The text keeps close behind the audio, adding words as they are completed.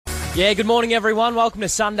Yeah, good morning, everyone. Welcome to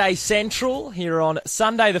Sunday Central here on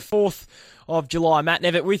Sunday, the 4th of July. Matt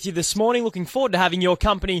Nevitt with you this morning. Looking forward to having your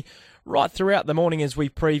company right throughout the morning as we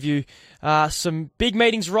preview some big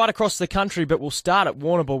meetings right across the country, but we'll start at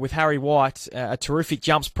Warrnambool with Harry White, a terrific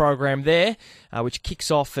jumps program there, which kicks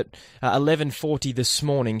off at 11:40 this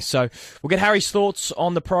morning. So we'll get Harry's thoughts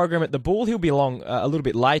on the program at the Bull. He'll be along a little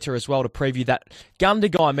bit later as well to preview that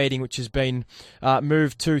Gundagai meeting, which has been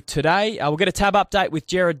moved to today. We'll get a tab update with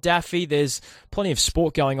Jared Daffy. There's plenty of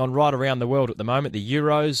sport going on right around the world at the moment. The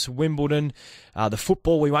Euros, Wimbledon, the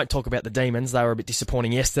football. We won't talk about the Demons. They were a bit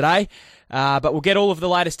disappointing yesterday. But we'll get all of the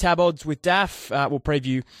latest tab odds with Daff. We'll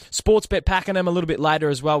preview Sportsbet Pakenham a little bit later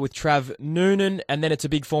as well with Trav Noonan. And then it's a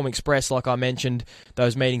Big Form Express, like I mentioned,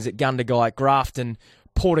 those meetings at Gundagai, Grafton,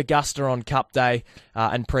 Port Augusta on Cup Day,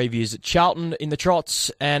 and previews at Charlton in the Trots,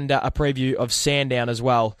 and a preview of Sandown as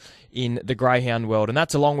well in the Greyhound world. And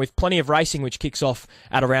that's along with plenty of racing, which kicks off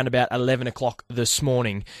at around about 11 o'clock this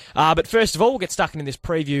morning. But first of all, we'll get stuck into this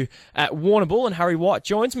preview at Warrnambool, and Harry White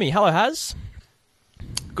joins me. Hello, Haz.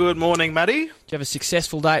 Good morning, Matty. Did you have a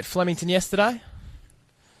successful day at Flemington yesterday?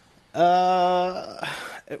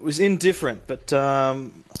 It was indifferent, but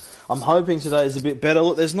I'm hoping today is a bit better.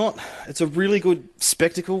 Look, it's a really good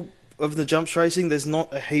spectacle of the jumps racing. There's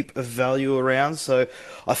not a heap of value around, so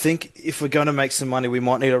I think if we're going to make some money, we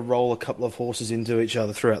might need to roll a couple of horses into each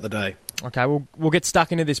other throughout the day. Okay, we'll get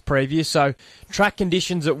stuck into this preview. So, track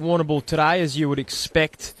conditions at Warrnambool today, as you would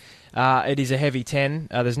expect. It is a heavy 10.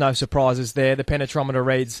 There's no surprises there. The penetrometer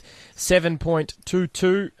reads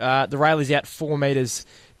 7.22. The rail is out 4 metres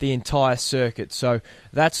the entire circuit. So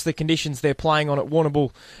that's the conditions they're playing on at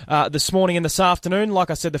Warrnambool this morning and this afternoon. Like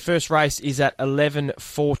I said, the first race is at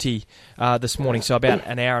 11:40 this morning, so about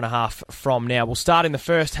an hour and a half from now. We'll start in the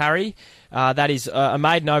first, Harry. That is a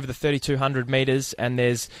maiden over the 3,200 metres, and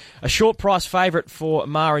there's a short price favourite for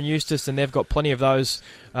Mara and Eustace, and they've got plenty of those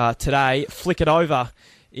today. Flick It Over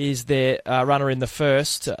is their runner in the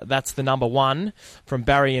first. That's the number 1 from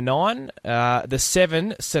Barrier 9. The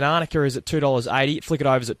 7, Sananica, is at $2.80. Flick It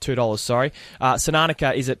Over is at $2, sorry.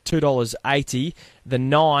 Sananica is at $2.80. The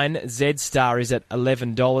 9, Z-Star, is at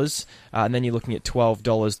 $11. And then you're looking at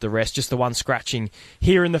 $12 the rest. Just the one scratching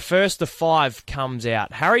here in the first. The 5 comes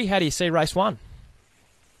out. Harry, how do you see race 1?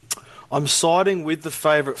 I'm siding with the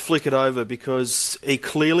favourite Flick It Over because he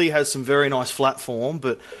clearly has some very nice flat form,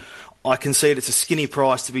 but I concede it's a skinny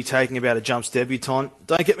price to be taking about a jumps debutant.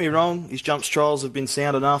 Don't get me wrong, his jumps trials have been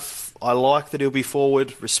sound enough. I like that he'll be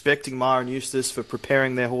forward, respecting Mara and Eustace for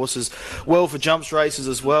preparing their horses well for jumps races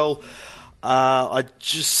as well. I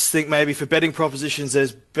just think maybe for betting propositions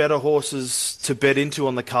there's better horses to bet into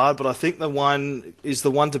on the card, but I think the one is the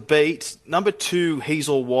one to beat. Number 2, He's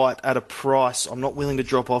All White, at a price I'm not willing to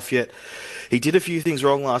drop off yet. He did a few things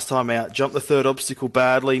wrong last time out, jumped the third obstacle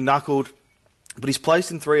badly, knuckled, but he's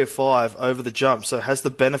placed in 3 of 5 over the jump, so has the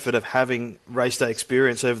benefit of having race day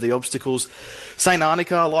experience over the obstacles. St.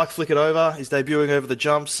 Arnica, I like Flick It Over. He's debuting over the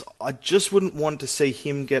jumps. I just wouldn't want to see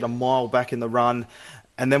him get a mile back in the run,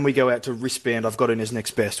 and then we go out to Wristband. I've got in his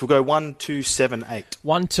next best. We'll go 1, 2, 7, 8.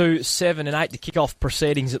 1, 2, 7, and 8 to kick off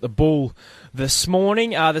proceedings at the Bull this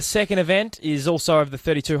morning. The second event is also over the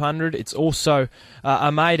 3,200. It's also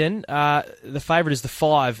a maiden. The favourite is the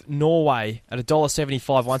 5, Norway, at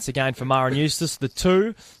 $1.75 once again for Mara and Eustace. The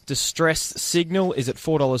 2, Distressed Signal, is at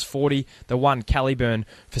 $4.40. The 1, Caliburn,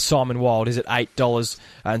 for Simon Wild, is at $8.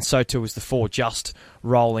 And so too is the 4, Just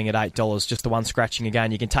Rolling, at $8. Just the one scratching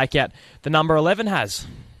again. You can take out the number 11, Has.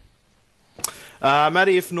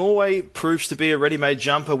 Matty, if Norway proves to be a ready-made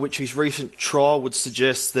jumper, which his recent trial would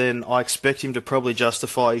suggest, then I expect him to probably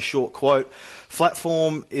justify his short quote. Flat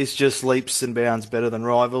form is just leaps and bounds better than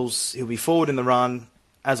rivals. He'll be forward in the run.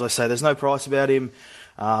 As I say, there's no price about him,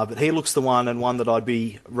 but he looks the one, and one that I'd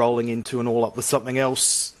be rolling into and all up with something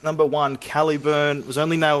else. Number 1, Caliburn, was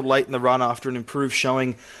only nailed late in the run after an improved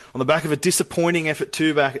showing on the back of a disappointing effort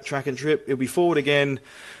 2 back at Track and Trip. He'll be forward again.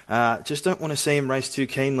 Just don't want to see him race too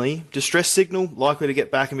keenly. Distress Signal, likely to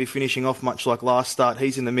get back and be finishing off much like last start.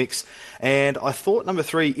 He's in the mix. And I thought number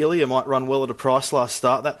 3, Ilya, might run well at a price last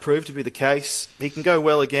start. That proved to be the case. He can go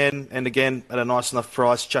well again and again at a nice enough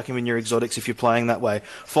price. Chuck him in your exotics if you're playing that way.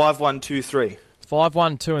 5, 1, 2, 3. 5,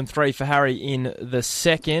 1, 2 and 3 for Harry in the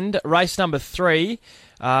second. Race number 3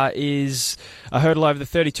 is a hurdle over the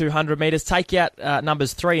 3,200 metres. Take out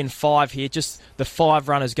numbers 3 and 5 here, just the 5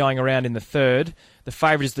 runners going around in the third. The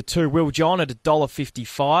favourite is the 2, Will John, at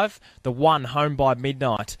 $1.55. The 1, Home by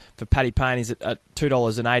Midnight, for Paddy Payne is at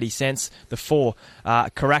 $2.80. The 4,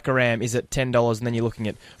 Karakaram, is at $10, and then you're looking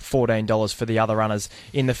at $14 for the other runners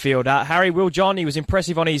in the field. Harry, Will John, he was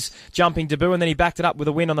impressive on his jumping debut, and then he backed it up with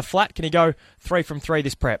a win on the flat. Can he go 3 from 3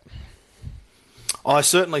 this prep? I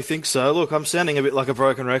certainly think so. Look, I'm sounding a bit like a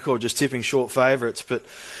broken record, just tipping short favourites, but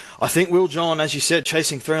I think Will John, as you said,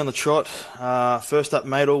 chasing 3 on the trot. First up,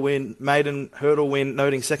 maiden hurdle win,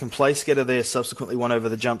 noting second place getter there, subsequently won over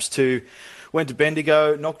the jumps too. Went to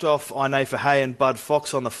Bendigo, knocked off Ine Verhey and Bud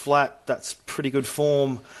Fox on the flat. That's pretty good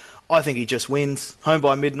form. I think he just wins. Home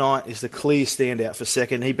by Midnight is the clear standout for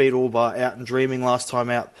second. He beat Allbar out and Dreaming last time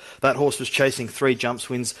out. That horse was chasing 3 jumps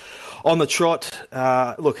wins on the trot.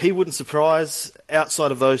 Look, he wouldn't surprise.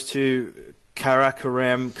 Outside of those two,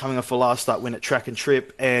 Karakaram coming off a last start win at Track and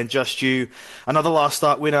Trip, and Just You, another last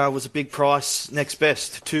start winner, was a big price. Next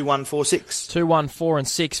best, 2, 1, 4, 6. 2, 1, 4 and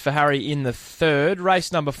 6 for Harry in the third.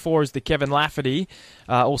 Race number 4 is the Kevin Lafferty,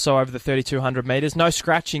 also over the 3,200 metres. No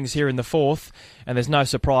scratchings here in the fourth, and there's no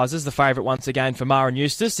surprises. The favourite once again for Mara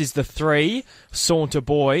Eustace is the 3, Saunter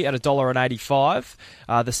Boy, at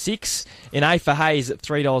 $1.85. The 6, in A for Hayes, at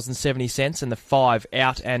 $3.70, and the 5,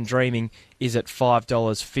 Out and Dreaming, is at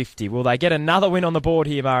 $5.50. Will they get another win on the board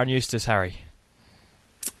here, Mara Eustace, Harry?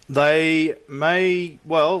 They may,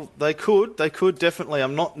 well, they could definitely.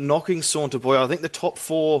 I'm not knocking Saunter Boy. I think the top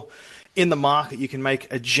 4 in the market, you can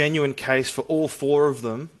make a genuine case for all 4 of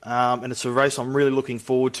them, and it's a race I'm really looking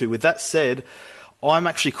forward to. With that said, I'm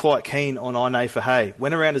actually quite keen on Ine Verhey.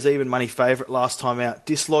 Went around as even money favourite last time out.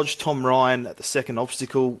 Dislodged Tom Ryan at the second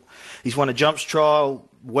obstacle. He's won a jumps trial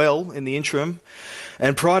well in the interim.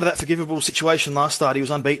 And prior to that forgivable situation last start, he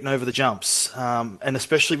was unbeaten over the jumps. And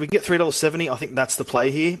especially, we can get $3.70. I think that's the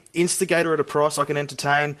play here. Instigator at a price I can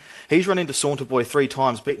entertain. He's run into Saunter Boy 3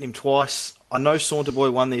 times, beaten him twice. I know Saunter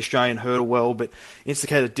Boy won the Australian hurdle well, but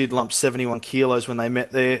Instigator did lump 71 kilos when they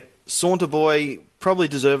met there. Saunter Boy, probably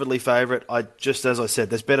deservedly favourite. As I said,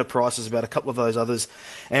 there's better prices about a couple of those others.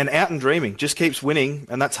 And Out and Dreaming just keeps winning,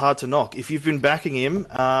 and that's hard to knock. If you've been backing him,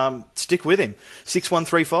 stick with him.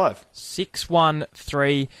 6-1-3-5.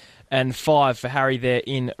 6-1-3 and 5 for Harry there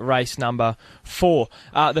in race number 4.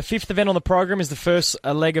 The fifth event on the program is the first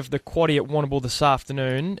leg of the quaddie at Warrnambool this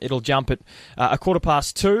afternoon. It'll jump at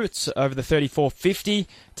 2:15. It's over the 34.50.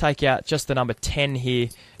 Take out just the number 10 here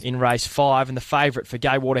in race 5. And the favourite for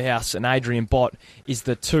Gai Waterhouse and Adrian Bott is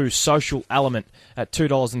the 2, Social Element, at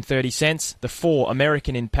 $2.30. The 4,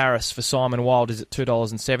 American in Paris, for Simon Wilde, is at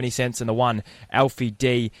 $2.70. And the 1, Alfie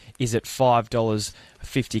D, is at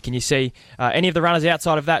 $5.50. Can you see any of the runners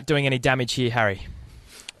outside of that doing any damage here, Harry?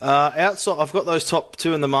 Outside, I've got those top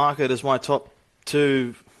 2 in the market as my top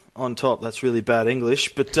 2 on top. That's really bad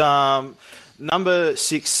English. But number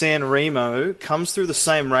 6, San Remo, comes through the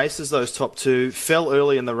same race as those top 2, fell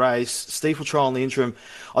early in the race, steeple trial in the interim.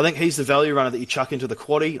 I think he's the value runner that you chuck into the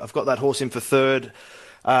quaddie. I've got that horse in for third.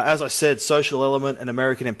 As I said, Social Element and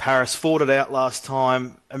American in Paris fought it out last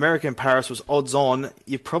time. American in Paris was odds on.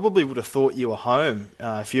 You probably would have thought you were home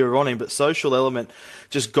if you were on him, but Social Element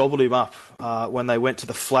just gobbled him up when they went to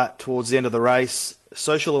the flat towards the end of the race.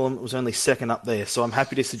 Social Element was only second up there, so I'm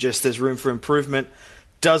happy to suggest there's room for improvement.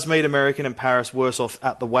 Does meet American in Paris, worse off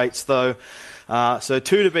at the weights though. So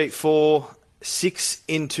 2 to beat 4. 6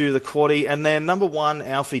 into the quaddie, and then number 1,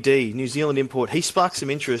 Alfie D, New Zealand import. He sparks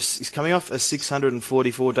some interest. He's coming off a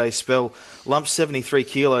 644-day spell, lumps 73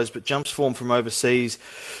 kilos, but jumps form from overseas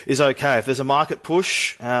is okay. If there's a market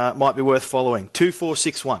push, might be worth following. 2, 4,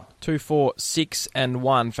 6, 1. 2, 4, 6 and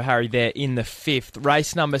 1 for Harry there in the fifth.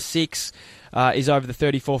 Race number 6 is over the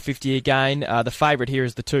 34.50 again. The favourite here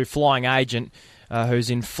is the 2, Flying Agent,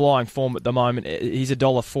 who's in flying form at the moment. He's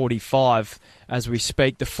 $1.45 as we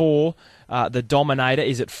speak. The 4, the Dominator,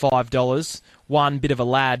 is at $5. 1, Bit of a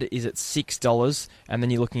Lad, is at $6. And then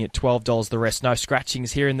you're looking at $12 the rest. No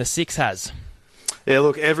scratchings here in the 6 has. Yeah,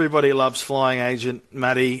 look, everybody loves Flying Agent,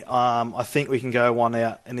 Matty. I think we can go 1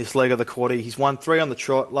 out in this leg of the quaddie. He's won 3 on the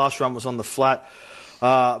trot. Last run was on the flat.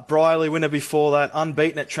 Briley, winner before that,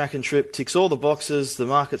 unbeaten at Track and Trip, ticks all the boxes. The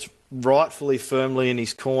market's rightfully firmly in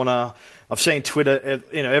his corner. I've seen Twitter,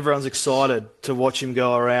 everyone's excited to watch him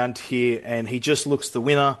go around here, and he just looks the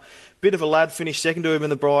winner. Bit of a Lad finished second to him in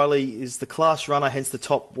the Briley, is the class runner, hence the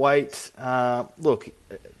top weight. Look,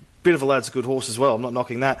 Bit of a Lad's a good horse as well, I'm not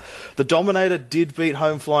knocking that. The Dominator did beat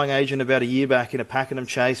Home Flying Agent about a year back in a Pakenham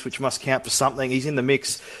chase, which must count for something. He's in the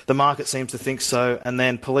mix, the market seems to think so, and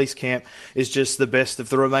then Police Camp is just the best of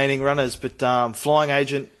the remaining runners. But Flying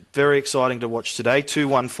Agent Very exciting to watch today. 2,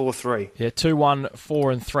 1, 4, 3. Yeah, 2, 1,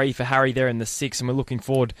 4 and 3 for Harry there in the 6, and we're looking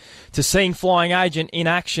forward to seeing Flying Agent in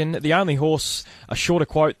action. The only horse, a shorter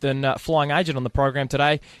quote than Flying Agent on the program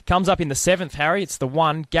today, comes up in the 7th, Harry. It's the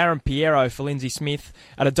 1, Garam Piero for Lindsay Smith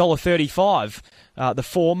at $1.35. The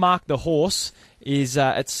 4, Mark the Horse, is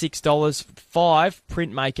at $6. 5,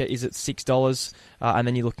 Printmaker is at $6. And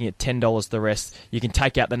then you're looking at $10 the rest. You can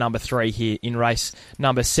take out the number 3 here in race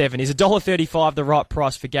number 7. Is $1.35 the right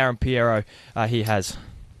price for Garam Piero? He has.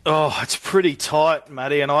 Oh, it's pretty tight,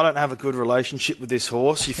 Matty, and I don't have a good relationship with this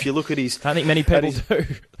horse. If you look at his... I don't think many people do.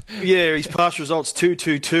 Yeah, his past results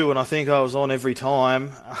 2-2-2, and I think I was on every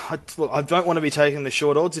time. I don't want to be taking the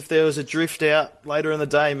short odds. If there was a drift out later in the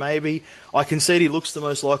day, maybe. I concede he looks the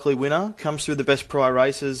most likely winner, comes through the best prior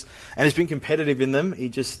races, and has been competitive in them. He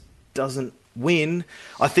just doesn't win.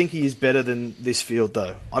 I think he is better than this field,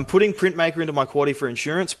 though. I'm putting Printmaker into my quaddie for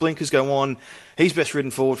insurance. Blinkers go on. He's best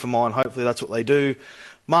ridden forward for mine. Hopefully that's what they do.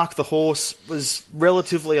 Mark the Horse was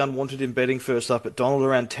relatively unwanted in betting first up at Donald,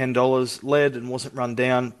 around $10, led and wasn't run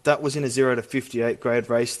down. That was in a 0 to 58 grade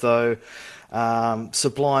race, though.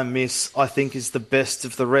 Sublime Miss, I think, is the best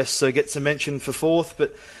of the rest, so gets a mention for 4th.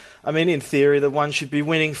 But, I mean, in theory, the 1 should be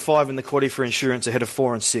winning. 5 in the quaddie for insurance ahead of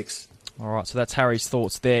 4 and 6. All right, so that's Harry's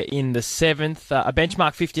thoughts there in the 7th. A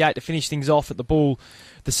benchmark 58 to finish things off at the Bull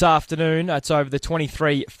this afternoon. It's over the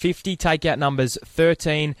 23.50. Take out numbers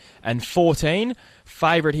 13 and 14.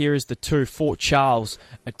 Favourite here is the 2, Fort Charles,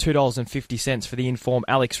 at $2.50 for the informed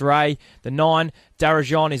Alex Ray. The 9,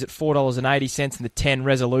 Darajon, is at $4.80, and the 10,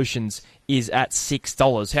 Resolutions, is at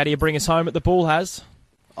 $6. How do you bring us home at the Bull, Has?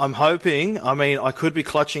 I'm hoping, I could be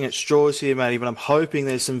clutching at straws here, Matty, but I'm hoping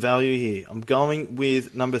there's some value here. I'm going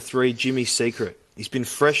with number 3, Jimmy Secret. He's been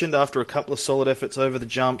freshened after a couple of solid efforts over the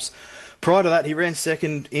jumps. Prior to that, he ran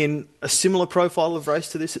second in a similar profile of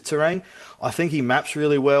race to this at Terrain. I think he maps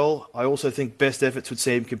really well. I also think best efforts would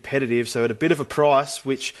see him competitive. So at a bit of a price,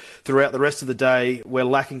 which throughout the rest of the day we're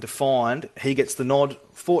lacking to find, he gets the nod.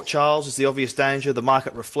 Fort Charles is the obvious danger. The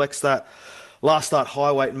market reflects that. Last start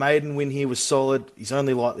highweight maiden win here was solid. He's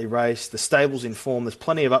only lightly raced. The stable's in form. There's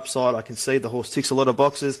plenty of upside. I can see the horse ticks a lot of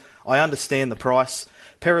boxes. I understand the price.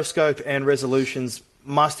 Periscope and Resolutions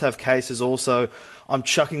must have cases also. I'm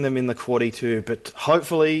chucking them in the quaddie too, but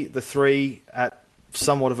hopefully the 3 at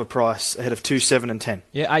somewhat of a price ahead of 2, 7 and 10.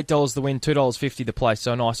 Yeah, $8 the win, $2.50 the place,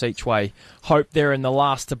 so nice each way. Hope there in the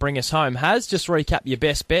last to bring us home. Has, just recap your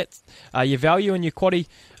best bets, your value and your quaddie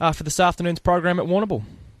for this afternoon's program at Warrnambool.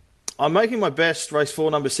 I'm making my best race 4,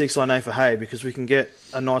 number 6, I know for Hay, because we can get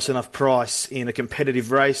a nice enough price in a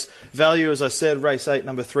competitive race. Value, as I said, race 8,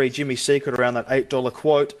 number 3, Jimmy Secret, around that $8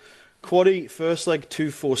 quote. Quaddie, first leg 2,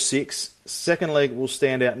 4, 6. Second leg will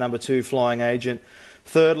stand out number 2, Flying Agent.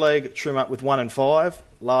 Third leg, trim up with 1 and 5.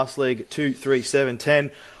 Last leg, 2, 3, 7,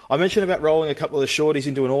 10. I mentioned about rolling a couple of the shorties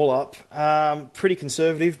into an all-up. Pretty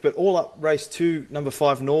conservative, but all-up race 2, number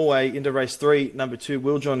 5, Norway, into race 3, number 2,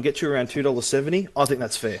 Will John, get you around $2.70. I think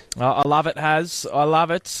that's fair. I love it, Has. I love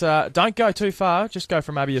it. Don't go too far. Just go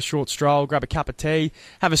for maybe a short stroll, grab a cup of tea,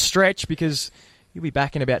 have a stretch, because you'll be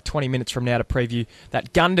back in about 20 minutes from now to preview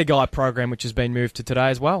that Gundagai program, which has been moved to today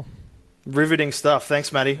as well. Riveting stuff.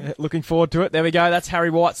 Thanks, Matty. Looking forward to it. There we go. That's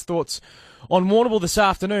Harry White's thoughts on Warrnambool this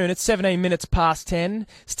afternoon. It's 17 minutes past 10.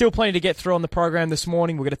 Still plenty to get through on the program this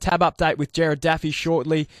morning. We've got a tab update with Jared Daffy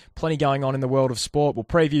shortly. Plenty going on in the world of sport. We'll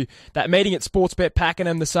preview that meeting at Sportsbet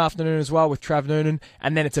Pakenham this afternoon as well with Trav Noonan.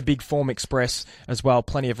 And then it's a big Form Express as well.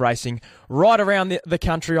 Plenty of racing right around the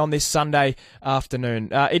country on this Sunday afternoon.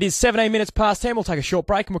 It is 17 minutes past 10. We'll take a short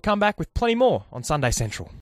break and we'll come back with plenty more on Sunday Central.